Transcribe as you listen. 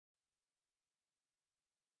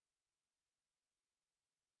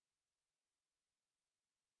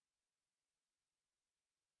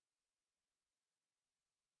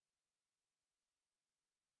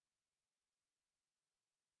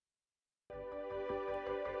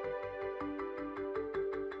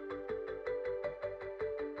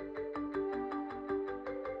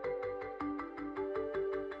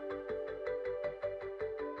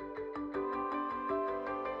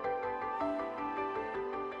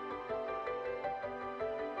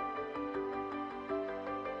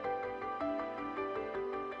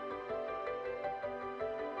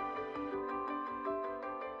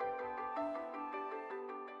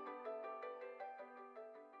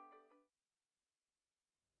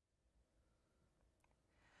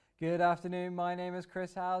Good afternoon, my name is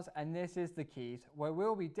Chris Howes and this is The Quays, where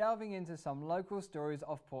we'll be delving into some local stories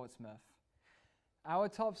of Portsmouth. Our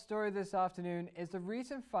top story this afternoon is the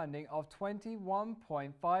recent funding of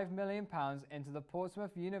 £21.5 million into the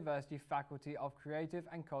Portsmouth University Faculty of Creative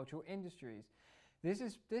and Cultural Industries. This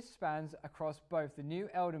spans across both the new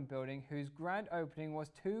Eldon building, whose grand opening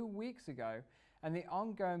was 2 weeks ago, and the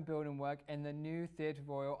ongoing building work in the new Theatre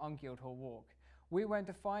Royal on Guildhall Walk. We went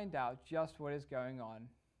to find out just what is going on.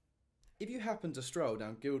 If you happen to stroll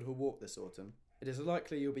down Guildhall Walk this autumn, it is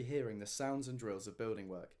likely you'll be hearing the sounds and drills of building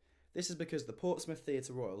work. This is because the Portsmouth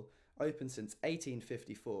Theatre Royal, open since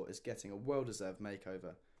 1854, is getting a well-deserved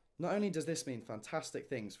makeover. Not only does this mean fantastic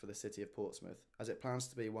things for the city of Portsmouth, as it plans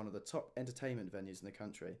to be one of the top entertainment venues in the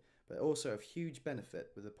country, but also of huge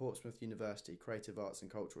benefit with the Portsmouth University Creative Arts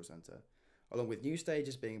and Cultural Centre, along with new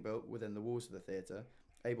stages being built within the walls of the theatre,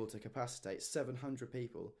 able to capacitate 700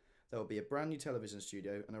 people. There will be a brand new television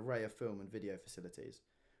studio and an array of film and video facilities.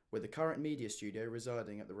 With the current media studio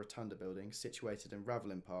residing at the Rotunda building situated in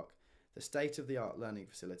Ravelin Park, the state-of-the-art learning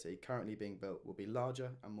facility currently being built will be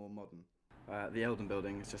larger and more modern. The Eldon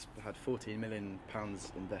building has just had £14 million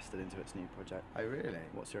invested into its new project. Oh really?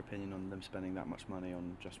 What's your opinion on them spending that much money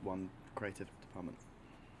on just one creative department?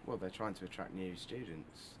 Well, they're trying to attract new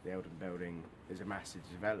students. The Eldon building is a massive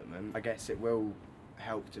development. I guess it will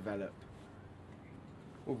help develop.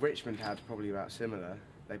 Well, Richmond had probably about similar.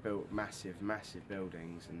 They built massive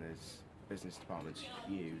buildings, and there's business departments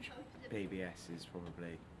huge. PBS is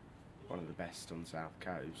probably one of the best on the South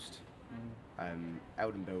Coast.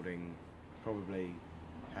 Eldon building probably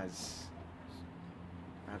has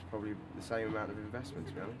had probably the same amount of investment,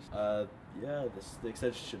 to be honest. Yeah, the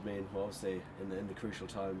extension should mean, well, obviously in the crucial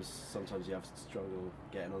times, sometimes you have to struggle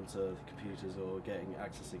getting onto the computers or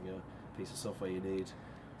accessing a piece of software you need.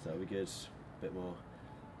 So it'll be good, a bit more.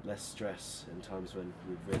 Less stress in times when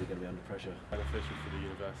we're really going to be under pressure. Beneficial for the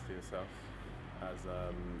university itself, as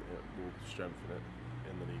it will strengthen it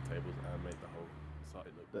in the league tables and make the whole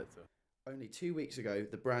site look better. Only 2 weeks ago,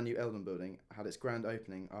 the brand new Eldon building had its grand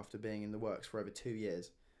opening after being in the works for over 2 years,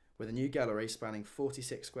 with a new gallery spanning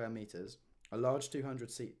 46 square metres, a large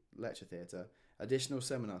 200-seat lecture theatre, additional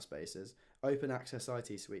seminar spaces, open access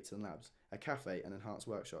IT suites and labs, a cafe and enhanced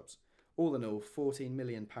workshops. All in all, £14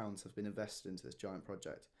 million has been invested into this giant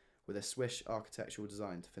project, with a swish architectural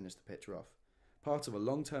design to finish the picture off. Part of a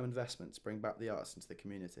long-term investment to bring back the arts into the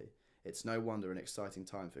community. It's no wonder an exciting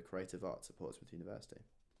time for creative arts at Portsmouth University.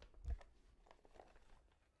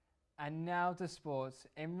 And now to sports.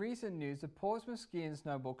 In recent news, the Portsmouth Ski and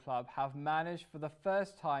Snowboard Club have managed for the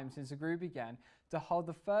first time since the group began to hold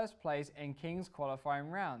the first place in King's qualifying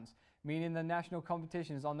rounds, meaning the national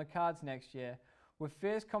competition is on the cards next year. With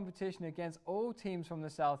fierce competition against all teams from the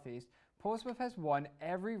southeast, Portsmouth has won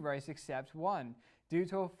every race except one, due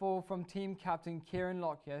to a fall from team captain Kieran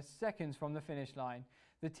Lockyer seconds from the finish line.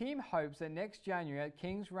 The team hopes that next January at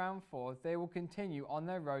King's Round 4 they will continue on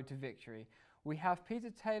their road to victory. We have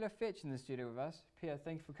Peter Taylor-Fitch in the studio with us. Peter,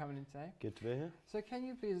 thank you for coming in today. Good to be here. So can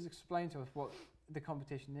you please explain to us what the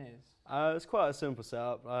competition is? It's quite a simple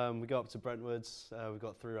setup. We go up to Brentwoods. We've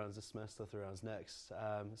got 3 rounds this semester, 3 rounds next.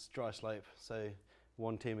 It's dry slope, so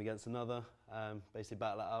one team against another, basically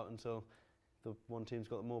battle it out until the one team's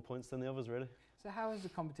got more points than the others, really. So how is the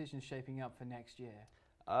competition shaping up for next year?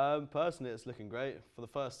 Personally, it's looking great. For the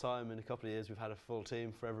first time in a couple of years, we've had a full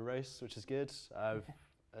team for every race, which is good.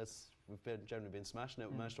 We've generally been smashing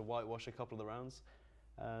it. We managed to whitewash a couple of the rounds.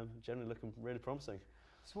 Generally looking really promising.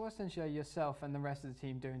 So what essentially are yourself and the rest of the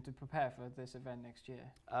team doing to prepare for this event next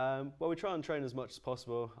year? Well, we try and train as much as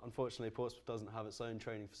possible. Unfortunately, Portsmouth doesn't have its own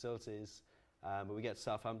training facilities. But we get to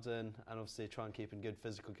Southampton and obviously try and keep in good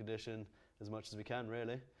physical condition as much as we can,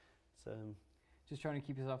 really. So, just trying to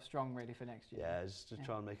keep yourself strong, really, for next year. Yeah, just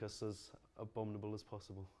try and make us as abominable as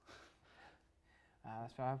possible.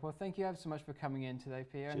 That's right. Well, thank you ever so much for coming in today,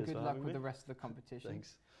 Peter, and good luck with the rest of the competition.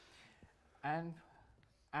 Thanks.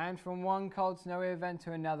 And from one cold, snowy event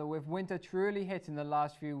to another, with winter truly hitting the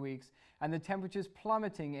last few weeks and the temperatures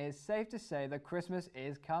plummeting, it is safe to say that Christmas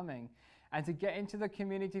is coming. And to get into the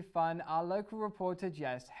community fun, our local reporter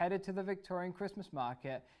Jess headed to the Victorian Christmas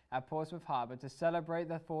Market at Portsmouth Harbour to celebrate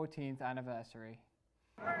the 14th anniversary.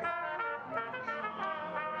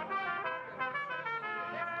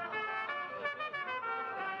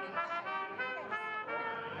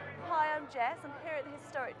 Hi, I'm Jess. I'm here at the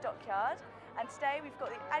historic dockyard, and today we've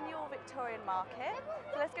got the annual Victorian Market.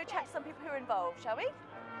 So let's go chat to some people who are involved, shall we?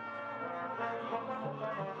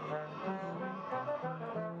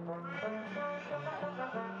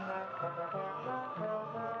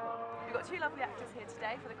 We've got got two lovely actors here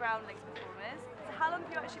today for the Groundlings performers. So how long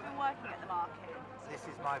have you actually been working at the market? This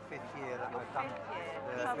is my 5th year that Your I've done fifth year.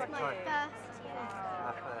 the How about Victoria. you? First year.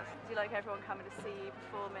 My first. Do you like everyone coming to see you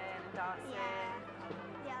performing and dancing?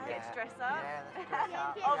 Yeah. Get to dress up? Yeah, let's dress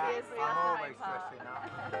up. Obviously, I'm that's the always main part. dressing up.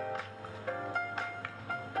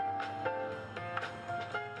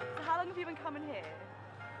 So how long have you been coming here?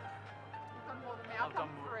 You've done more than me. I've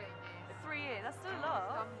done 3 years. 3 years, that's still a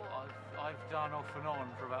lot. I've done off and on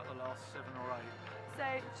for about the last 7 or 8. So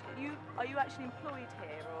are you actually employed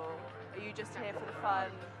here or are you just here for the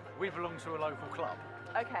fun? We belong to a local club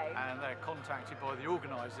Okay. and they're contacted by the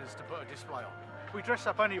organisers to put a display on. We dress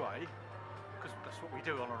up anyway, because that's what we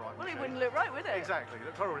do on a right Well, it machine. wouldn't look right, would it? Exactly,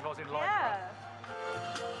 look probably if I was in light. Yeah.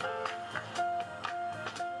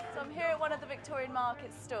 So I'm here at one of the Victorian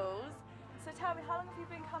Market stalls. So tell me, how long have you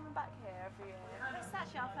been coming back here every year? This is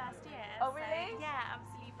actually our first year. Oh, so, really? yeah,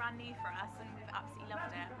 absolutely brand new for us and we've absolutely loved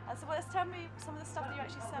it. And so tell me some of the stuff that you're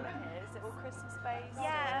actually selling here. Is it all Christmas based?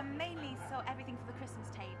 Yeah, mainly so everything for the Christmas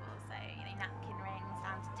table. So, napkin rings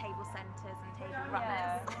and table centres and table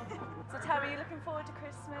runners. So tell me, are you looking forward to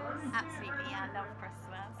Christmas? Absolutely, yeah, love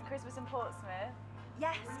Christmas. Christmas in Portsmouth?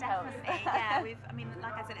 Yes, definitely. Yeah,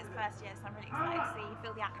 like I said, it's first year, so I'm really excited to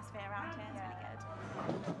feel the atmosphere around here. It's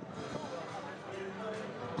really good.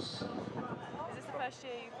 Is this the first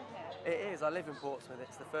year you've been here? It is. I live in Portsmouth.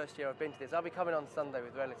 It's the first year I've been to this. I'll be coming on Sunday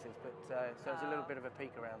with relatives, but so it's a little bit of a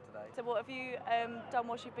peek around today. So what have you done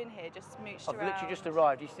whilst you've been here? Just mooched I've around? literally just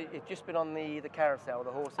arrived. You see, it's just been on the carousel, the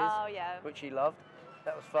horses, Oh, yeah. which he loved.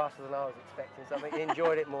 That was faster than I was expecting, so I think he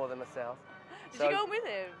enjoyed it more than myself. Did you go on with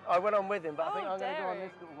him? I went on with him, but I think Oh, I'm going to go on daring.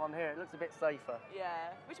 this little one here. It looks a bit safer.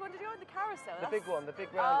 Yeah. Which one did you go on? The carousel? The big one, the big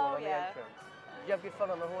round one on yeah. the entrance. Did you have good fun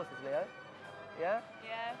on the horses, Leo? Yeah?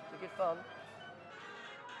 Yeah. Was it good fun?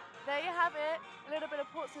 There you have it. A little bit of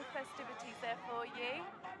Portsmouth festivities there for you.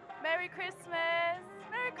 Merry Christmas!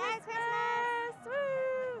 Merry Christmas!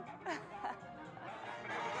 Woo!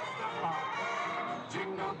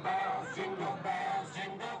 Jingle bells, jingle bells,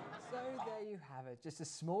 jingle. So there you have it, just a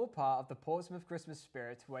small part of the Portsmouth Christmas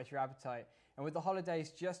spirit to whet your appetite. And with the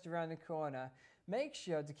holidays just around the corner, make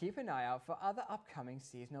sure to keep an eye out for other upcoming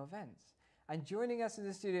seasonal events. And joining us in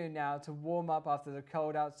the studio now to warm up after the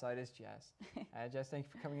cold outside is Jess. Jess, thank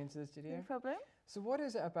you for coming into the studio. No problem. So what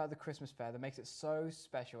is it about the Christmas fair that makes it so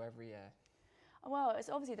special every year? Well, it's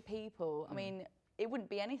obviously the people. I mean, it wouldn't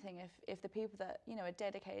be anything if the people that, are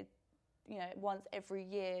dedicated, once every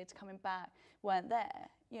year to coming back weren't there.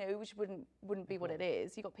 Which wouldn't be what it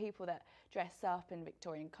is. You've got people that dress up in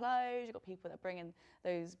Victorian clothes. You've got people that bring in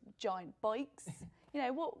those giant bikes.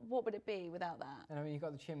 What would it be without that? And I mean, you've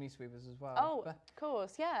got the chimney sweepers as well. Oh, but of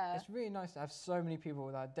course, yeah. it's really nice to have so many people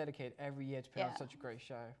that are dedicated every year to put on such a great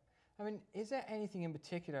show. I mean, is there anything in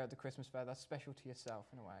particular at the Christmas fair that's special to yourself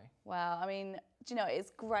in a way? Well, I mean,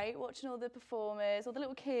 it's great watching all the performers, all the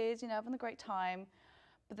little kids, having a great time.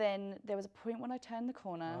 But then there was a point when I turned the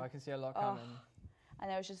corner. Oh, I can see a lot coming. And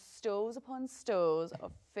there was just stalls upon stalls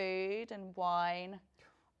of food and wine.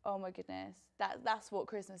 Oh my goodness. That's what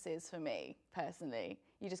Christmas is for me, personally.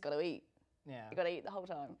 You just got to eat. Yeah. You got to eat the whole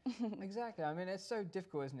time. Exactly. I mean, it's so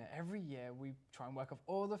difficult, isn't it? Every year we try and work off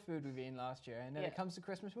all the food we've eaten last year, and then it comes to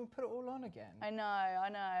Christmas, we'll put it all on again. I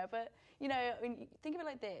know. But, I mean, think of it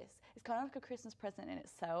like this. It's kind of like a Christmas present in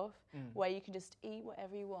itself, where you can just eat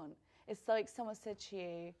whatever you want. It's like someone said to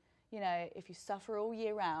you, if you suffer all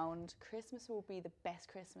year round, Christmas will be the best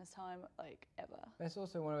Christmas time, ever. But it's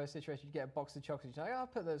also one of those situations, you get a box of chocolates, you're like, I'll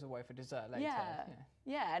put those away for dessert later.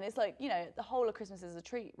 Yeah, and it's like, the whole of Christmas is a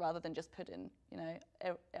treat rather than just pudding,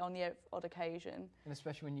 on the odd occasion. And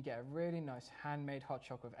especially when you get a really nice handmade hot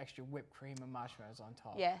chocolate with extra whipped cream and marshmallows on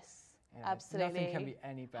top. Yes, absolutely. Nothing can be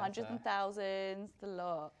any better. Hundreds and thousands, the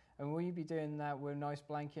lot. And will you be doing that with a nice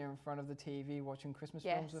blanket in front of the TV, watching Christmas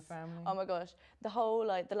films with family? Oh my gosh, the whole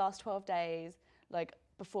the last 12 days,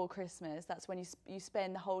 before Christmas, that's when you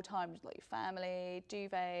spend the whole time with your family,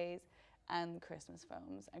 duvets, and Christmas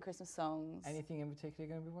films and Christmas songs. Anything in particular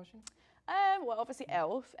you're going to be watching? Well, obviously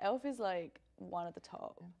Elf. Elf is one at the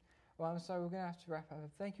top. Yeah. Well, I'm sorry, we're going to have to wrap up.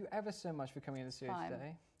 Thank you ever so much for coming in the studio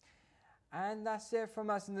today. And that's it from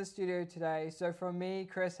us in the studio today. So from me,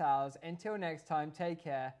 Chris Howes, until next time, take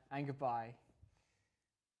care and goodbye.